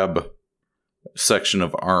 grab a section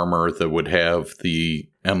of armor that would have the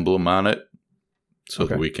emblem on it so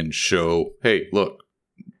that we can show, hey, look,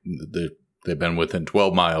 they've been within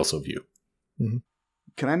 12 miles of you. Mm-hmm.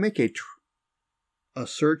 Can I make a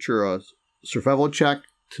search or a survival check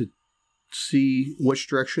to see which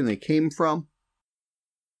direction they came from?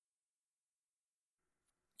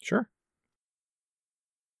 Sure.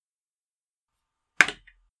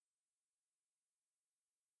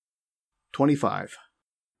 $25.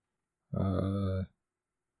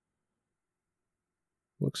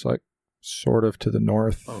 Looks like sort of to the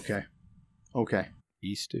north. Okay.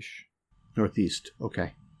 Eastish. Northeast.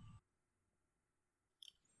 Okay.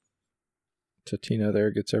 Tatina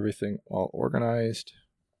there gets everything all organized.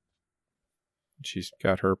 She's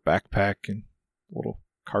got her backpack and a little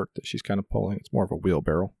cart that she's kind of pulling. It's more of a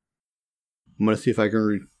wheelbarrow. I'm going to see if I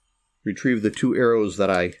can retrieve the 2 arrows that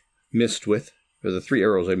I missed with, or the 3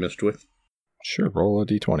 arrows I missed with. Sure, roll a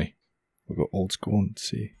d20. We'll go old school and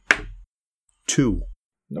see. 2.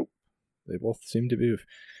 Nope. They both seem to be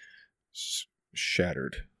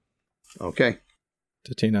shattered. Okay.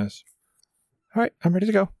 Tatina's. All right, I'm ready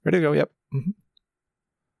to go. Yep. Mm-hmm.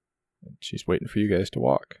 And she's waiting for you guys to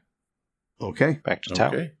walk. Okay. Back to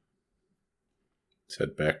town. Okay. Let's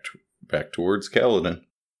head back towards Kaladin.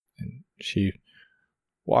 And she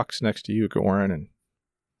walks next to you, Goran, and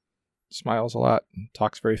smiles a lot and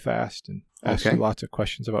talks very fast and asks you lots of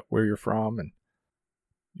questions about where you're from. And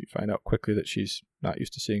you find out quickly that she's not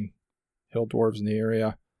used to seeing hill dwarves in the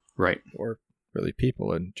area. Right. Or really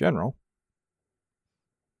people in general.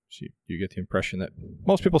 You get the impression that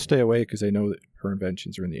most people stay away because they know that her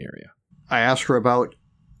inventions are in the area. I asked her about,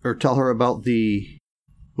 or tell her about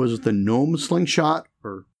was it the gnome slingshot?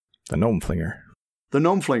 Or the gnome flinger. The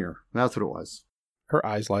gnome flinger. That's what it was. Her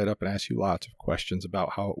eyes light up and ask you lots of questions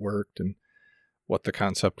about how it worked and what the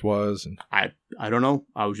concept was. And I don't know.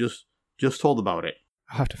 I was just told about it.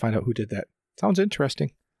 I'll have to find out who did that. Sounds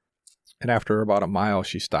interesting. And after about a mile,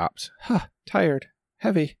 she stops. Tired.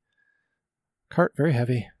 Heavy. Cart very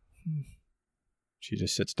heavy. She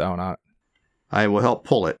just sits down on it. I will help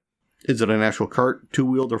pull it. Is it an actual cart,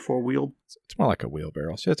 2-wheeled or 4-wheeled? It's more like a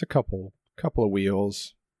wheelbarrow. So it's a couple of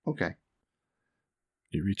wheels. Okay.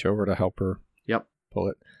 You reach over to help her. Yep. Pull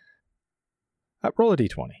it. Roll a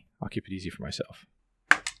d20. I'll keep it easy for myself.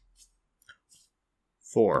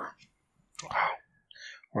 4. Wow.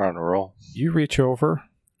 We're on a roll. You reach over.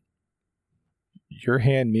 Your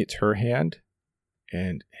hand meets her hand.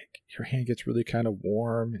 And your hand gets really kind of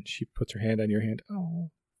warm. And she puts her hand on your hand. Oh,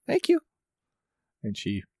 thank you. And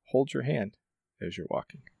she holds your hand as you're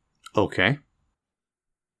walking. Okay.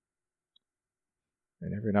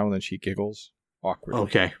 And every now and then she giggles awkwardly.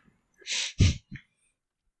 Okay.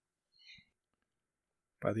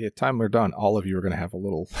 By the time we're done, all of you are going to have a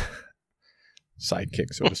little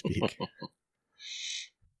sidekick, so to speak.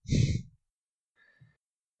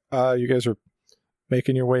 You guys are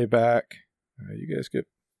making your way back. You guys get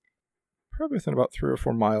probably within about 3 or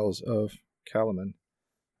 4 miles of Kalaman.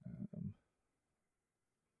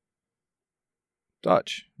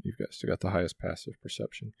 Dutch, you've still got the highest passive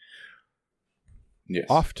perception. Yes.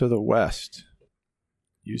 Off to the west,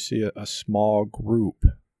 you see a small group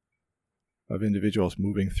of individuals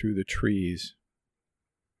moving through the trees,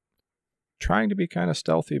 trying to be kind of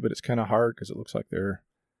stealthy, but it's kind of hard because it looks like they're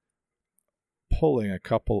pulling a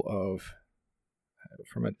couple of,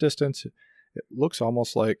 from a distance, it looks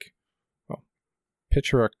almost like, well,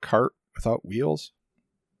 picture a cart without wheels.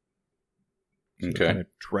 So Okay. kind of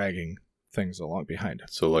dragging things along behind it.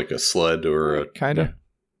 So like a sled or a... Kind of.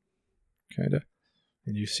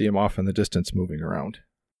 And you see them off in the distance moving around.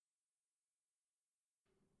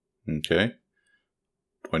 Okay.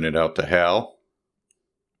 Point it out to Hal.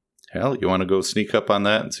 Hal, you want to go sneak up on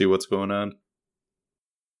that and see what's going on?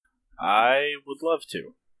 I would love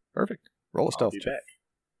to. Perfect. Roll a I'll stealth be check. back.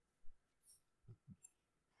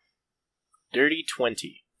 Dirty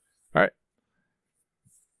 20. All right.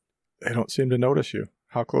 They don't seem to notice you.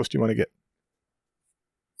 How close do you want to get?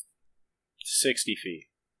 60 feet.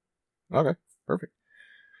 Okay, perfect.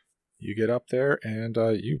 You get up there, and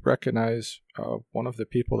you recognize one of the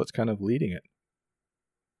people that's kind of leading it.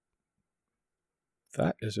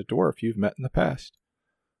 That is a dwarf you've met in the past.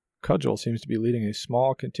 Cudgel seems to be leading a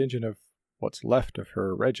small contingent of what's left of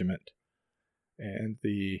her regiment. And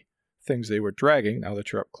the things they were dragging, now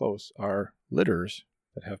that you're up close, are litters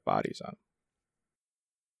that have bodies on them.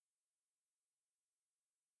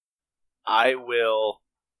 I will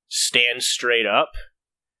stand straight up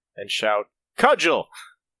and shout, Cudgel!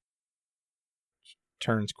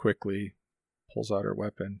 Turns quickly, pulls out her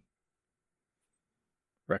weapon,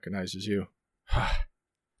 recognizes you.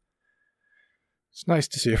 It's nice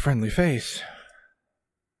to see a friendly face.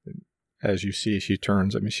 As you see, she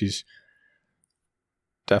turns. I mean, she's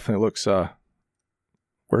definitely looks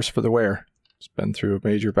worse for the wear. She's been through a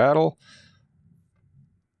major battle.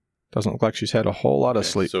 Doesn't look like she's had a whole lot of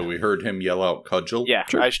sleep. So we heard him yell out Cudgel? Yeah,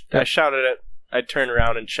 Sure. I shouted it. I turned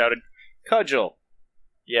around and shouted, Cudgel!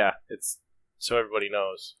 Yeah, it's so everybody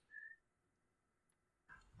knows.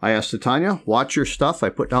 I asked Titania, watch your stuff. I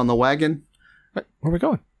put down the wagon. Where are we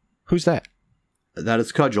going? Who's that? That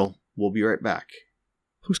is Cudgel. We'll be right back.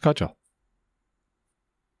 Who's Cudgel?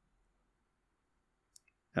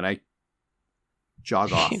 And I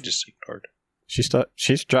jog off. He just ignored.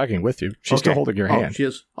 She's dragging with you. She's still holding your hand. She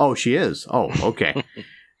is. Oh, she is. Oh, okay.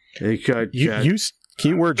 You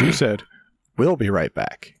keyword you said, we'll be right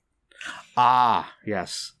back.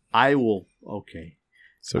 Yes. I will. Okay.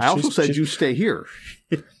 So I also said you stay here.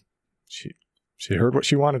 She heard what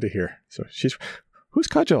she wanted to hear. So who's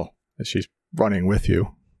Cudgel? And she's running with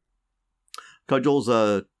you. Cudgel's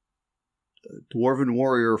a dwarven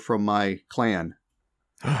warrior from my clan.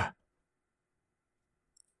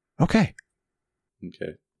 Okay.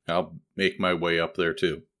 Okay. I'll make my way up there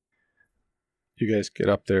too. You guys get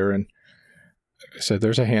up there, and like I said,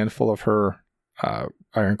 there's a handful of her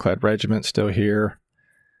ironclad regiment still here.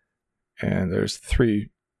 And there's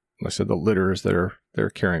 3, like I said, the litters that they're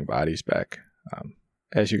carrying bodies back.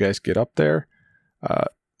 As you guys get up there,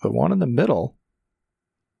 the one in the middle,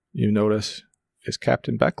 you notice, is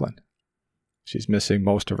Captain Becklin. She's missing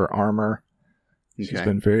most of her armor. Okay. She's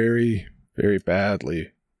been very, very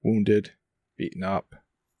badly wounded, beaten up.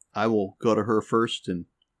 I will go to her first and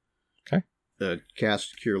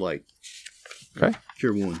cast Cure Light. Okay.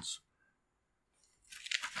 Cure Wounds.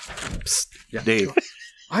 Psst, Yeah. Dave.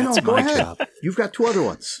 I know, That's go my ahead. job. You've got 2 other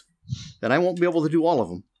ones. And I won't be able to do all of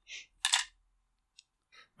them.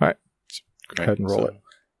 All right. Go ahead and roll it.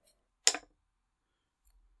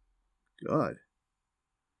 Good.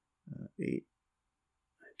 8.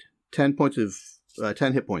 10 points of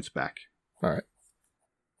 10 hit points back. All right.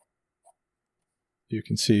 You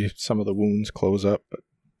can see some of the wounds close up, but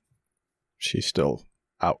she's still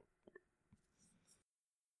out.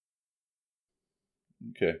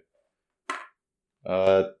 Okay.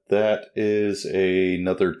 That is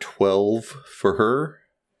another 12 for her.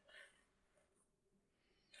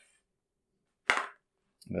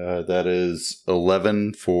 That is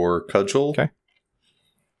 11 for Cudgel. Okay.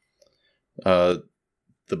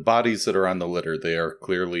 The bodies that are on the litter, they are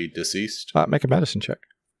clearly deceased. Make a medicine check.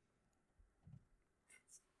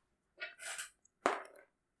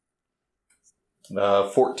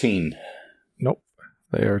 14. Nope.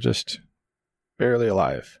 They are just barely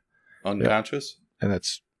alive. Unconscious? And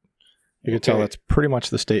you can tell that's pretty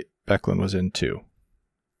much the state Becklin was in too.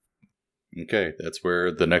 Okay, that's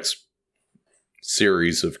where the next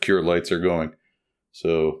series of cure lights are going.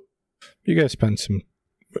 So You guys spend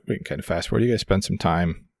we can kind of fast forward. You guys spend some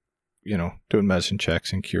time, doing medicine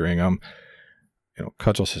checks and curing them.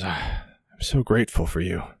 Cudgel says, I'm so grateful for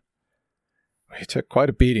you. We took quite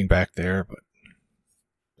a beating back there, but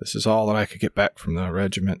this is all that I could get back from the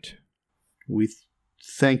regiment. We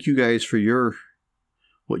thank you guys for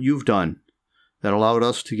what you've done that allowed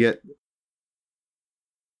us to get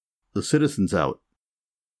the citizens out.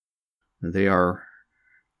 They are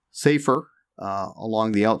safer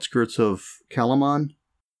along the outskirts of Calamon.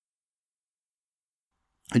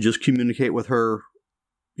 And just communicate with her,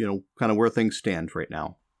 kind of where things stand right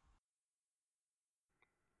now.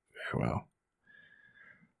 Very well.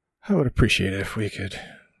 I would appreciate it if we could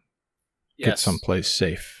get someplace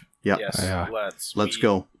safe. Yeah. Yes, Let's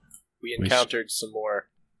go. We encountered some more.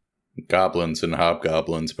 goblins and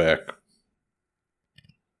hobgoblins back.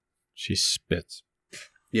 She spits.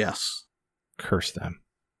 Yes. Curse them.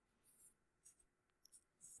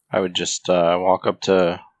 I would just walk up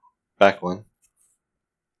to Becklin.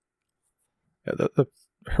 Yeah,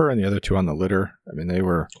 her and the other two on the litter, I mean, they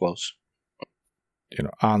were Close.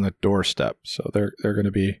 On the doorstep, so they're going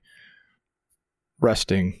to be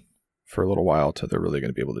resting for a little while till they're really going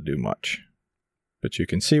to be able to do much. But you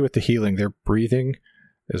can see with the healing, their breathing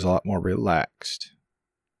is a lot more relaxed.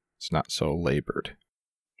 It's not so labored.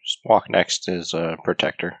 Just walk next is a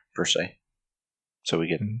protector, per se. So we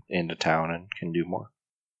get into town and can do more.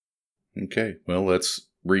 Okay, well, let's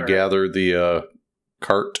regather the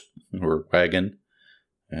cart or wagon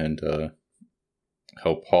and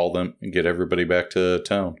help haul them and get everybody back to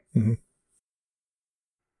town. Mm-hmm.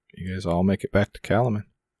 You guys all make it back to Kalaman.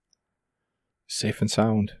 Safe and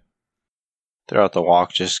sound. Throughout the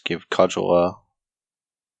walk, just give Cudgel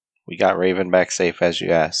we got Raven back safe as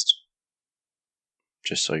you asked.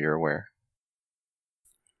 Just so you're aware.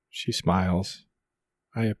 She smiles.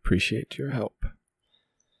 I appreciate your help.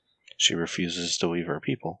 She refuses to leave her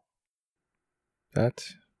people. That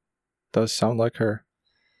does sound like her.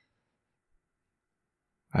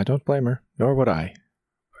 I don't blame her, nor would I.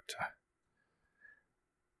 But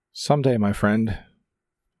someday, my friend,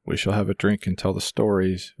 we shall have a drink and tell the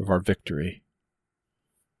stories of our victory.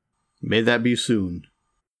 May that be soon.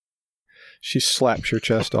 She slaps your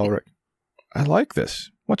chest, Ulrich. I like this.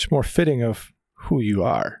 Much more fitting of who you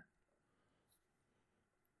are.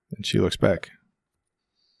 And she looks back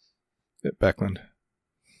at Beckland.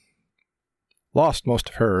 Lost most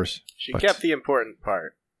of hers. She kept the important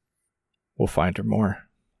part. We'll find her more.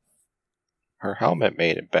 Her helmet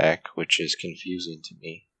made it back, which is confusing to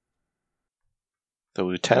me. The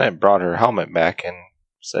lieutenant brought her helmet back and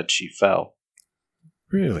said she fell.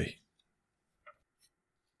 Really?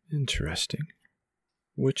 Interesting.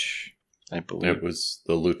 Which? I believe It was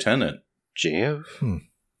the lieutenant. Jaev?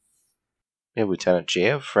 Yeah, Lieutenant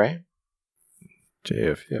Jaev, right?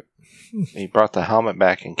 JF, yep. He brought the helmet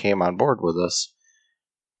back and came on board with us.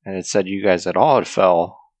 And it said you guys had all had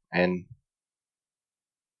fell and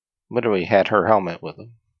literally had her helmet with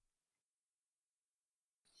him.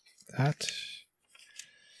 That...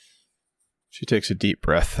 She takes a deep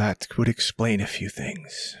breath. That would explain a few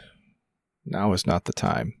things. Now is not the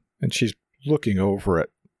time. And she's looking over at,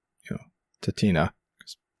 Tatina.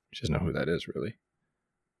 She doesn't know who that is, really.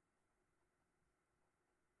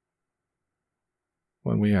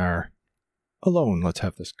 When we are alone, let's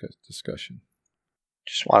have this discussion.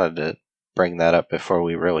 Just wanted to bring that up before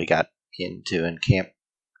we really got into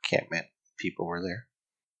encampment. People were there.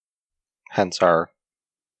 Hence our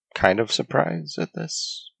kind of surprise at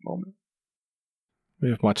this moment. We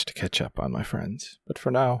have much to catch up on, my friends. But for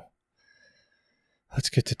now, let's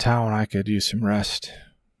get to town. I could use some rest.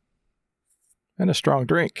 And a strong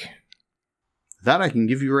drink. That I can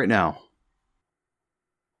give you right now.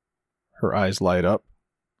 Her eyes light up.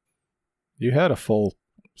 You had a full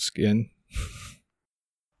skin.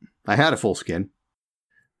 I had a full skin.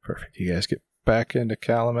 Perfect. You guys get back into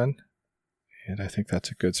Kalaman. And I think that's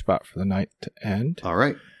a good spot for the night to end. All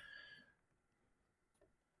right.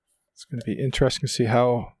 It's going to be interesting to see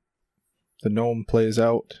how the gnome plays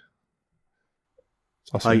out.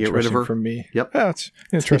 It's also Get rid of her? for me. Yep. Yeah, it's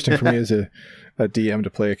interesting for me as a DM to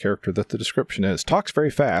play a character that the description is talks very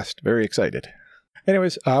fast, very excited.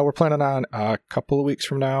 Anyways, we're planning on a couple of weeks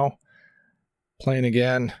from now playing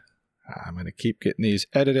again. I'm going to keep getting these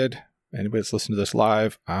edited. Anybody that's listening to this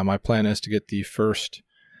live, my plan is to get the first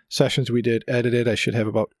sessions we did edited. I should have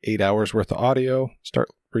about 8 hours worth of audio. Start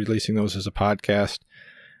releasing those as a podcast.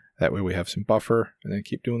 That way we have some buffer, and then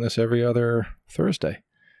keep doing this every other Thursday.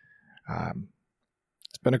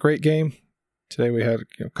 It's been a great game. Today we had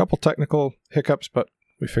a couple technical hiccups, but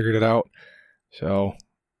we figured it out. So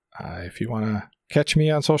if you want to catch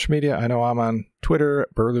me on social media, I know I'm on Twitter,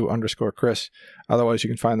 Burlew_Chris. Otherwise, you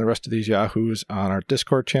can find the rest of these yahoos on our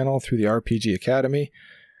Discord channel through the RPG Academy.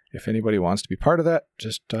 If anybody wants to be part of that,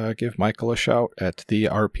 just give Michael a shout at the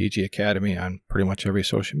RPG Academy on pretty much every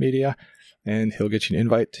social media, and he'll get you an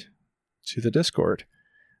invite to the Discord.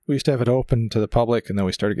 We used to have it open to the public, and then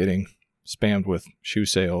we started getting spammed with shoe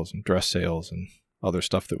sales and dress sales and other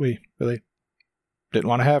stuff that we really didn't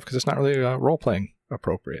want to have because it's not really role-playing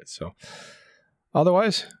appropriate. So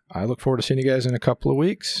otherwise, I look forward to seeing you guys in a couple of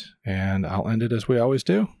weeks, and I'll end it as we always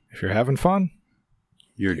do. If you're having fun,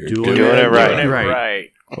 You're doing it right.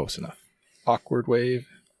 Right. Close enough. Awkward wave.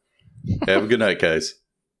 Have a good night, guys.